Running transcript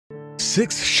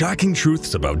6 shocking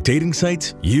truths about dating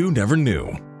sites you never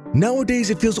knew.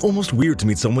 Nowadays, it feels almost weird to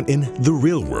meet someone in the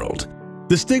real world.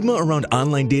 The stigma around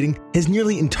online dating has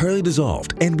nearly entirely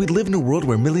dissolved, and we live in a world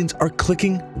where millions are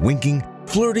clicking, winking,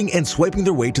 flirting, and swiping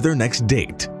their way to their next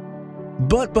date.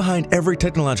 But behind every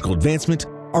technological advancement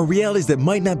are realities that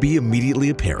might not be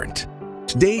immediately apparent.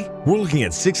 Today, we're looking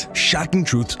at 6 shocking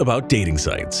truths about dating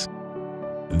sites.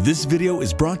 This video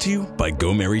is brought to you by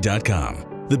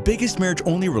GoMarry.com, the biggest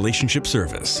marriage-only relationship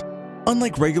service.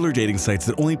 Unlike regular dating sites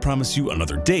that only promise you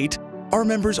another date, our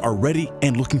members are ready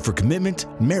and looking for commitment,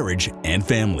 marriage, and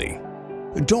family.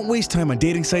 Don't waste time on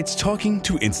dating sites talking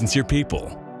to insincere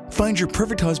people. Find your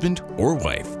perfect husband or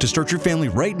wife to start your family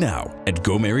right now at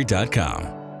GoMarry.com.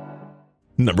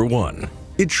 Number 1.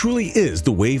 It truly is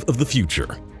the wave of the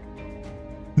future.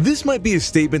 This might be a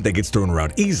statement that gets thrown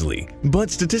around easily, but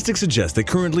statistics suggest that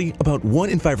currently about 1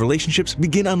 in 5 relationships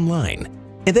begin online,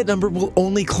 and that number will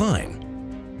only climb.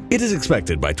 It is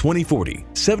expected by 2040,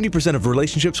 70% of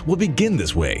relationships will begin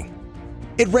this way.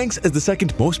 It ranks as the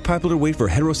second most popular way for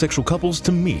heterosexual couples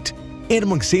to meet, and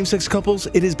among same-sex couples,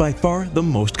 it is by far the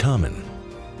most common.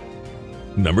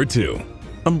 Number 2.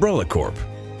 Umbrella Corp,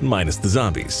 minus the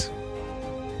zombies.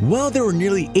 While there are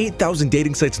nearly 8,000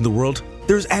 dating sites in the world,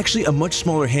 there's actually a much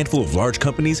smaller handful of large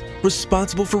companies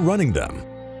responsible for running them.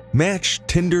 Match,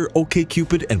 Tinder,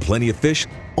 OkCupid, and Plenty of Fish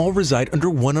all reside under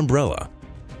one umbrella.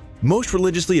 Most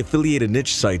religiously affiliated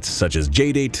niche sites such as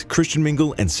JDate, Christian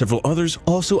Mingle, and several others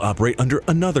also operate under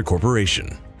another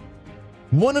corporation.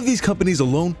 One of these companies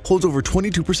alone holds over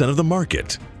 22% of the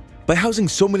market. By housing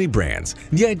so many brands,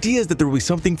 the idea is that there will be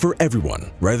something for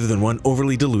everyone rather than one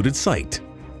overly diluted site.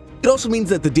 It also means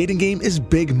that the dating game is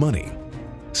big money.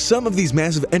 Some of these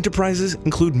massive enterprises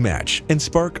include Match and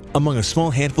Spark, among a small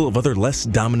handful of other less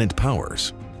dominant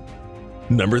powers.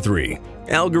 Number 3.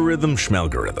 Algorithm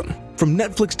schmalgorithm. From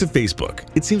Netflix to Facebook,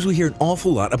 it seems we hear an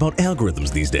awful lot about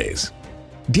algorithms these days.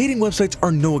 Dating websites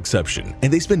are no exception,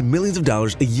 and they spend millions of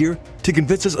dollars a year to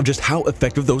convince us of just how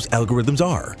effective those algorithms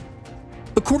are.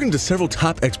 According to several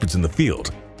top experts in the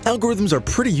field, algorithms are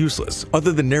pretty useless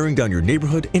other than narrowing down your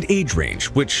neighborhood and age range,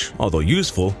 which, although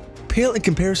useful, pale in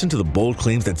comparison to the bold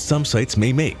claims that some sites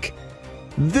may make.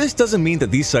 This doesn't mean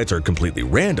that these sites are completely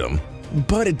random,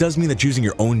 but it does mean that using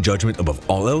your own judgment above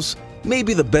all else may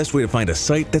be the best way to find a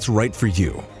site that's right for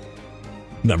you.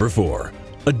 Number 4.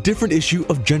 A different issue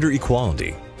of gender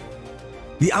equality.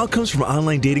 The outcomes from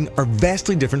online dating are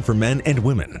vastly different for men and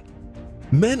women.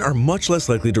 Men are much less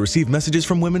likely to receive messages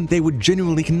from women they would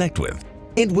genuinely connect with,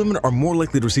 and women are more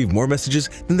likely to receive more messages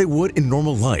than they would in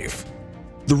normal life.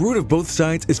 The root of both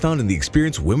sides is found in the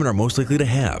experience women are most likely to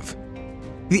have.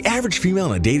 The average female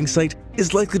on a dating site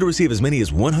is likely to receive as many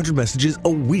as 100 messages a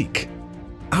week.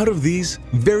 Out of these,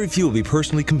 very few will be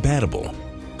personally compatible.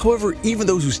 However, even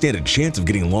those who stand a chance of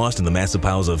getting lost in the massive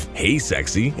piles of "Hey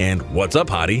sexy" and "What's up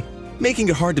hottie," making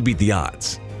it hard to beat the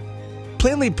odds.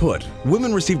 Plainly put,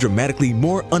 women receive dramatically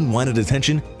more unwanted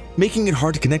attention, making it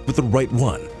hard to connect with the right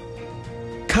one.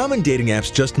 Common dating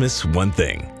apps just miss one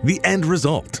thing: the end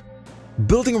result.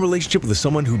 Building a relationship with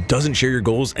someone who doesn't share your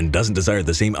goals and doesn't desire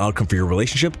the same outcome for your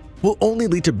relationship will only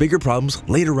lead to bigger problems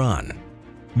later on.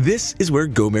 This is where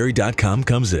GoMarry.com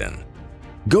comes in.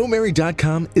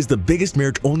 GoMarry.com is the biggest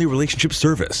marriage-only relationship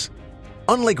service.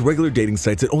 Unlike regular dating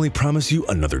sites that only promise you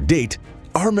another date,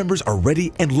 our members are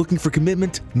ready and looking for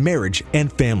commitment, marriage,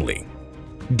 and family.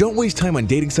 Don't waste time on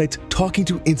dating sites talking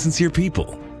to insincere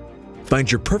people.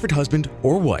 Find your perfect husband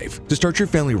or wife to start your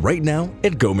family right now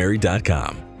at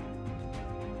GoMarry.com.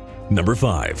 Number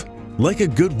 5. Like a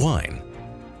good wine.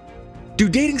 Do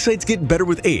dating sites get better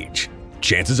with age?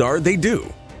 Chances are they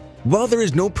do. While there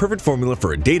is no perfect formula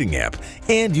for a dating app,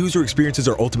 and user experiences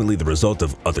are ultimately the result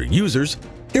of other users,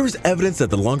 there is evidence that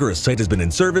the longer a site has been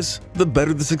in service, the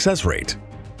better the success rate.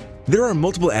 There are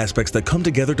multiple aspects that come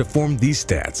together to form these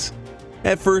stats.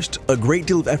 At first, a great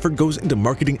deal of effort goes into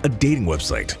marketing a dating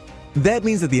website. That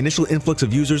means that the initial influx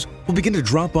of users will begin to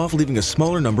drop off, leaving a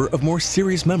smaller number of more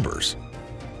serious members.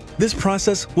 This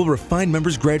process will refine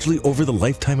members gradually over the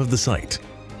lifetime of the site.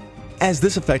 As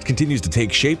this effect continues to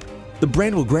take shape, the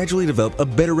brand will gradually develop a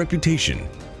better reputation,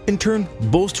 in turn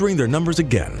bolstering their numbers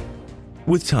again.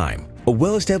 With time, a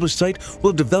well-established site will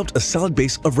have developed a solid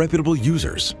base of reputable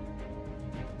users.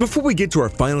 Before we get to our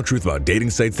final truth about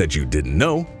dating sites that you didn't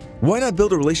know, why not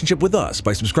build a relationship with us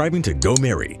by subscribing to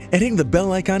GoMarry and hitting the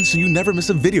bell icon so you never miss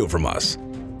a video from us.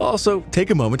 Also, take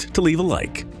a moment to leave a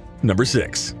like. Number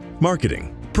 6.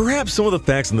 Marketing. Perhaps some of the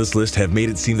facts on this list have made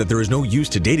it seem that there is no use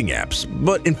to dating apps,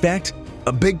 but in fact,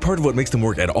 a big part of what makes them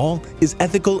work at all is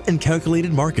ethical and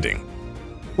calculated marketing.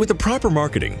 With the proper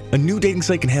marketing, a new dating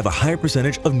site can have a higher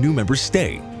percentage of new members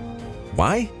stay.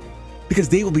 Why? Because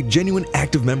they will be genuine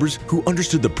active members who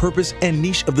understood the purpose and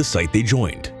niche of the site they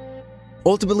joined.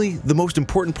 Ultimately, the most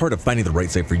important part of finding the right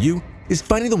site for you is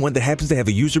finding the one that happens to have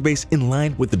a user base in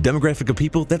line with the demographic of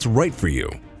people that's right for you.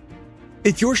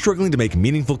 If you're struggling to make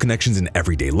meaningful connections in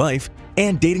everyday life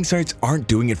and dating sites aren't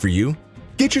doing it for you,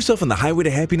 get yourself on the highway to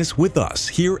happiness with us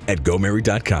here at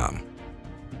GoMarry.com.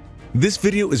 This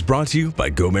video is brought to you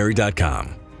by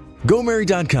GoMarry.com.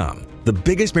 GoMarry.com, the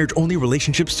biggest marriage-only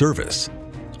relationship service.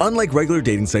 Unlike regular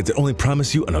dating sites that only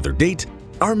promise you another date,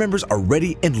 our members are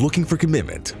ready and looking for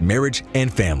commitment, marriage,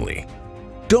 and family.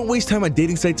 Don't waste time on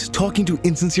dating sites talking to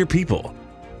insincere people.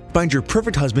 Find your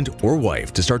perfect husband or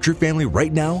wife to start your family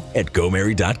right now at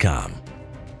GoMarry.com.